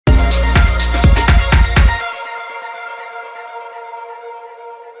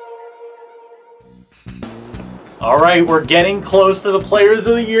All right, we're getting close to the Players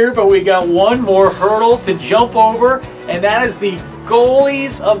of the Year, but we got one more hurdle to jump over, and that is the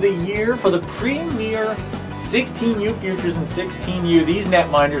Goalies of the Year for the Premier 16U Futures and 16U. These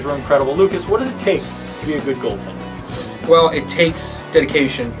netminders were incredible. Lucas, what does it take to be a good goaltender? Well, it takes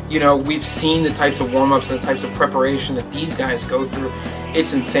dedication. You know, we've seen the types of warm-ups and the types of preparation that these guys go through.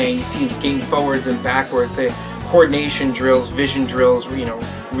 It's insane. You see them skating forwards and backwards. They coordination drills, vision drills, you know,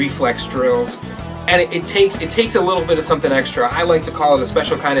 reflex drills. And it takes a little bit of something extra. I like to call it a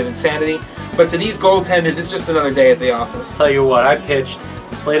special kind of insanity. But to these goaltenders, it's just another day at the office. Tell you what, I pitched,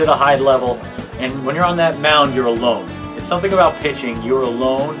 played at a high level, and when you're on that mound, you're alone. It's something about pitching. You're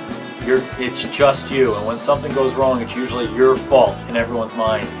alone. It's just you. And when something goes wrong, it's usually your fault in everyone's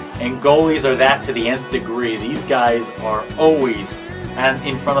mind. And goalies are that to the nth degree. These guys are always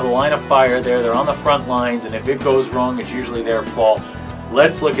in front of the line of fire there. They're on the front lines, and if it goes wrong, it's usually their fault.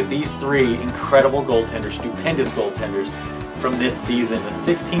 Let's look at these three incredible goaltenders, stupendous goaltenders from this season. The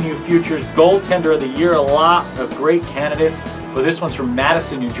 16U Futures Goaltender of the Year, a lot of great candidates, but this one's from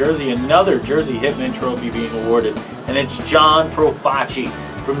Madison, New Jersey, another Jersey Hitman trophy being awarded, and it's John Profaci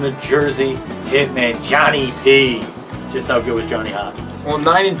from the Jersey Hitman, Johnny P. Just how good was Johnny Hockey? Well,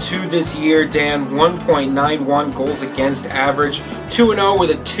 9-2 this year, Dan. 1.91 goals against average. 2-0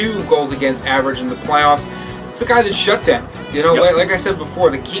 with a 2 goals against average in the playoffs. It's the guy that shut down. You know, yep. like I said before,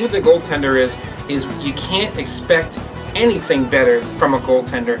 the key to the goaltender is you can't expect anything better from a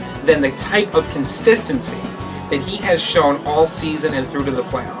goaltender than the type of consistency that he has shown all season and through to the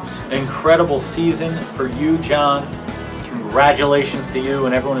playoffs. Incredible season for you, John. Congratulations to you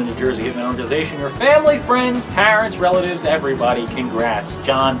and everyone in the Jersey Hitman organization, your family, friends, parents, relatives, everybody. Congrats.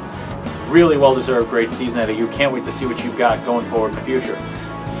 John, really well-deserved great season out of you. Can't wait to see what you've got going forward in the future.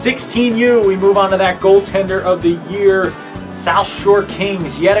 16U, we move on to that Goaltender of the Year. South Shore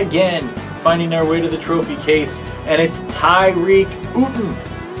Kings, yet again, finding their way to the trophy case. And it's Tyreek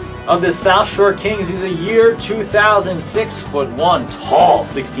Uten of the South Shore Kings. He's a year 2000, 6'1", tall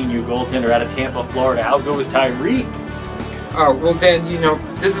 16U goaltender out of Tampa, Florida. How goes Tyreek? Oh, well, Dan, you know,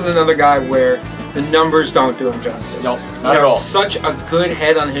 this is another guy where the numbers don't do him justice. No, not at all. Such a good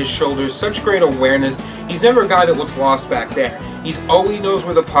head on his shoulders, such great awareness. He's never a guy that looks lost back there. He's always knows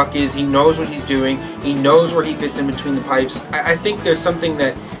where the puck is. He knows what he's doing. He knows where he fits in between the pipes. I think there's something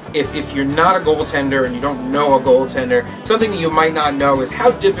that if you're not a goaltender and you don't know a goaltender, something that you might not know is how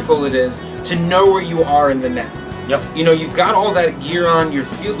difficult it is to know where you are in the net. Yep. You know, you've got all that gear on, your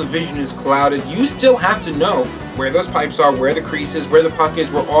field of vision is clouded. You still have to know where those pipes are, where the crease is, where the puck is,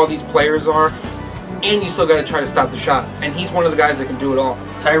 where all these players are, and you still got to try to stop the shot. And he's one of the guys that can do it all.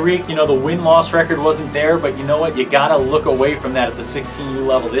 Tyreek, you know, the win-loss record wasn't there, but you know what? You got to look away from that at the 16U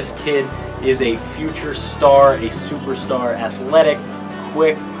level. This kid is a future star, a superstar, athletic,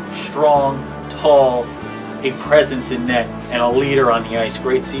 quick, strong, tall, a presence in net, and a leader on the ice.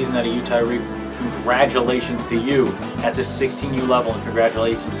 Great season out of you, Tyreek. Congratulations to you at the 16U level, and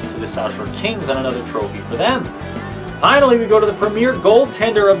congratulations to the South Shore Kings on another trophy for them. Finally, we go to the Premier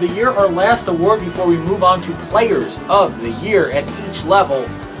Goaltender of the Year, our last award before we move on to Players of the Year at each level.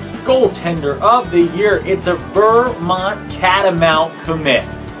 Goaltender of the Year, it's a Vermont Catamount commit.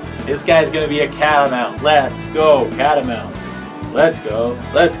 This guy's going to be a Catamount. Let's go, Catamounts. Let's go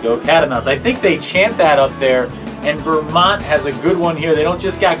Catamounts. I think they chant that up there, and Vermont has a good one here. They don't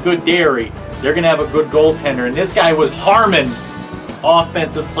just got good dairy, they're going to have a good goaltender, and this guy was harming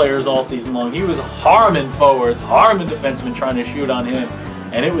offensive players all season long. He was harming forwards, harming defensemen trying to shoot on him,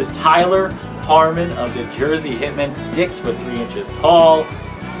 and it was Tyler Harmon of the Jersey Hitmen, 6'3" tall.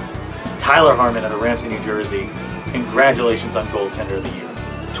 Tyler Harmon out of Ramsey, New Jersey. Congratulations on Goaltender of the Year.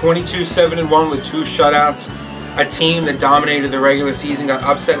 22-7-1 with 2 shutouts. A team that dominated the regular season, got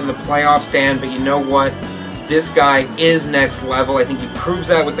upset in the playoffs, Dan, but you know what? This guy is next level. I think he proves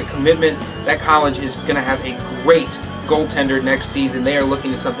that with the commitment. That college is going to have a great goaltender next season. They are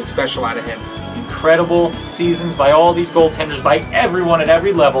looking at something special out of him. Incredible seasons by all these goaltenders, by everyone at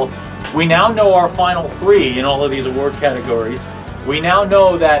every level. We now know our final 3 in all of these award categories. We now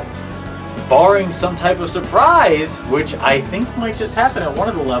know that, barring some type of surprise, which I think might just happen at one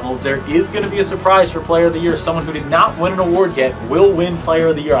of the levels, there is going to be a surprise for Player of the Year. Someone who did not win an award yet will win Player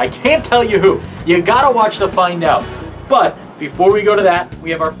of the Year. I can't tell you who. You got to watch to find out. But before we go to that, we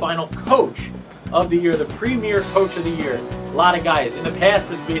have our final Coach of the Year, the Premier Coach of the Year. A lot of guys. In the past,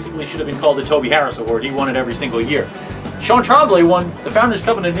 this basically should have been called the Toby Harris Award. He won it every single year. Sean Tremblay won the Founders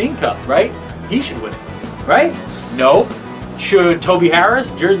Cup and the Dean Cup, right? He should win it, right? No. Should Toby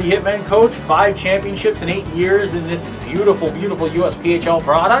Harris, Jersey Hitman coach, 5 championships in 8 years in this beautiful, beautiful USPHL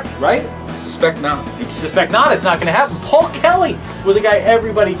product, right? suspect not. You suspect not, it's not going to happen. Paul Kelly was a guy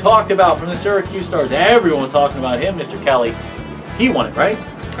everybody talked about from the Syracuse Stars. Everyone was talking about him, Mr. Kelly. He won it, right?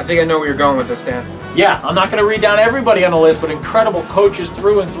 I think I know where you're going with this, Dan. Yeah, I'm not going to read down everybody on the list, but incredible coaches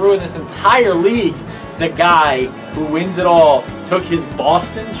through and through in this entire league. The guy who wins it all took his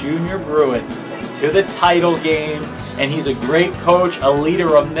Boston Junior Bruins to the title game, and he's a great coach, a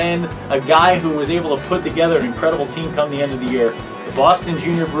leader of men, a guy who was able to put together an incredible team come the end of the year. The Boston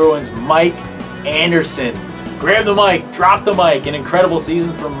Junior Bruins, Mike Anderson. Grab the mic, drop the mic. An incredible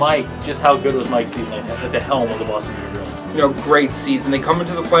season for Mike. Just how good was Mike's season at the helm of the Boston Junior Bruins? You know, great season. They come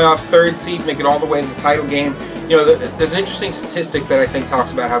into the playoffs, 3rd seed, make it all the way to the title game. You know, there's an interesting statistic that I think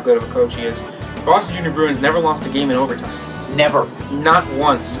talks about how good of a coach he is. Boston Junior Bruins never lost a game in overtime. Never. Not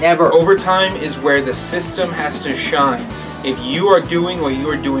once. Never. Overtime is where the system has to shine. If you are doing what you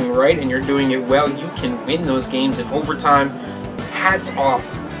are doing right and you're doing it well, you can win those games in overtime. Hats off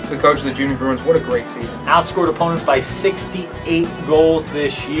to the coach of the Junior Bruins. What a great season. Outscored opponents by 68 goals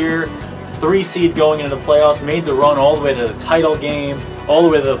this year. 3 seed going into the playoffs. Made the run all the way to the title game. All the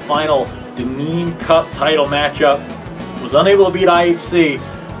way to the final Demeen Cup title matchup. Was unable to beat IHC.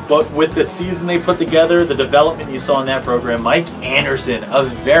 But with the season they put together, the development you saw in that program, Mike Anderson, a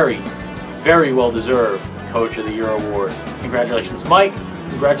very, very well-deserved Coach of the Year award. Congratulations, Mike.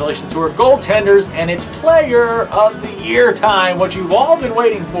 Congratulations to our goaltenders, and it's Player of the Year time, what you've all been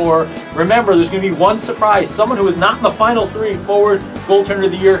waiting for. Remember, there's going to be one surprise. Someone who is not in the final 3, forward, goaltender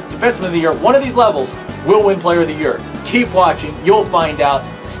of the year, defenseman of the year, one of these levels will win Player of the Year. Keep watching. You'll find out.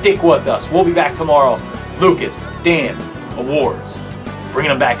 Stick with us. We'll be back tomorrow. Lucas, Dan, awards.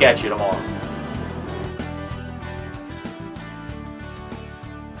 Bringing them back at you tomorrow.